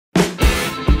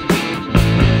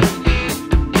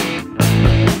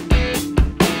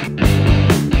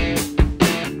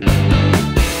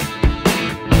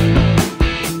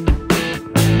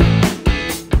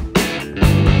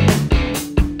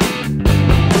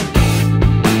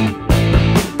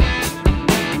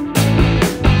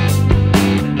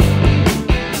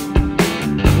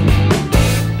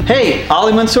Hey,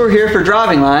 Ollie Mansour here for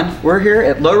Driving Line. We're here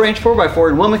at Low Range 4x4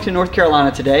 in Wilmington, North Carolina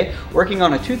today, working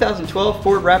on a 2012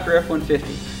 Ford Raptor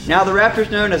F-150. Now the Raptor is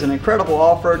known as an incredible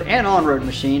off-road and on-road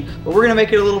machine, but we're going to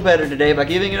make it a little better today by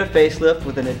giving it a facelift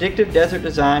with an Addictive desert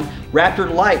design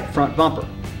Raptor Lite front bumper.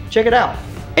 Check it out.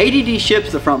 ADD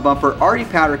ships the front bumper already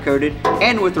powder coated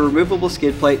and with a removable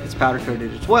skid plate that's powder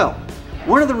coated as well.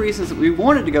 One of the reasons that we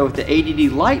wanted to go with the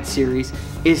ADD Lite series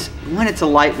is when it's a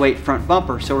lightweight front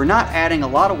bumper, so we're not adding a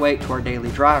lot of weight to our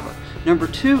daily driver. Number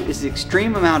two is the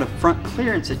extreme amount of front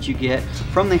clearance that you get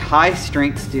from the high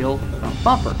strength steel front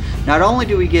bumper. Not only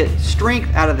do we get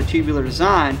strength out of the tubular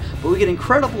design, but we get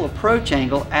incredible approach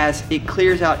angle as it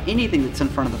clears out anything that's in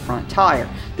front of the front tire.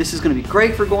 This is going to be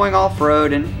great for going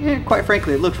off-road and quite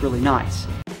frankly, it looks really nice.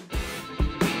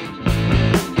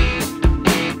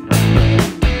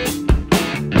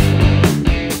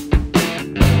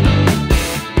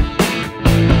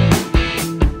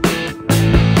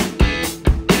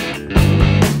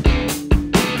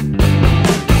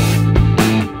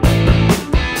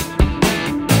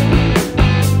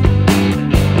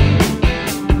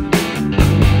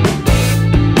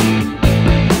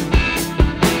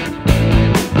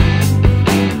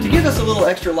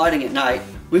 Extra lighting at night,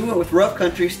 we went with Rough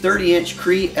Country's 30-inch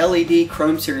Cree LED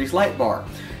Chrome Series light bar.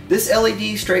 This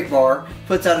LED straight bar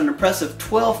puts out an impressive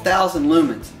 12,000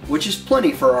 lumens, which is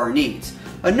plenty for our needs.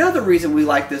 Another reason we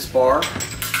like this bar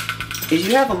is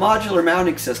you have a modular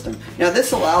mounting system. Now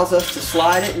this allows us to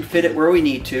slide it and fit it where we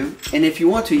need to, and if you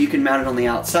want to, you can mount it on the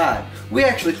outside. We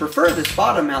actually prefer this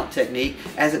bottom mount technique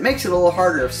as it makes it a little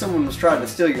harder if someone was trying to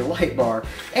steal your light bar,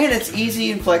 and it's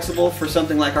easy and flexible for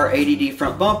something like our ADD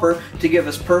front bumper to give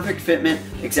us perfect fitment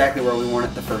exactly where we want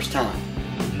it the first time.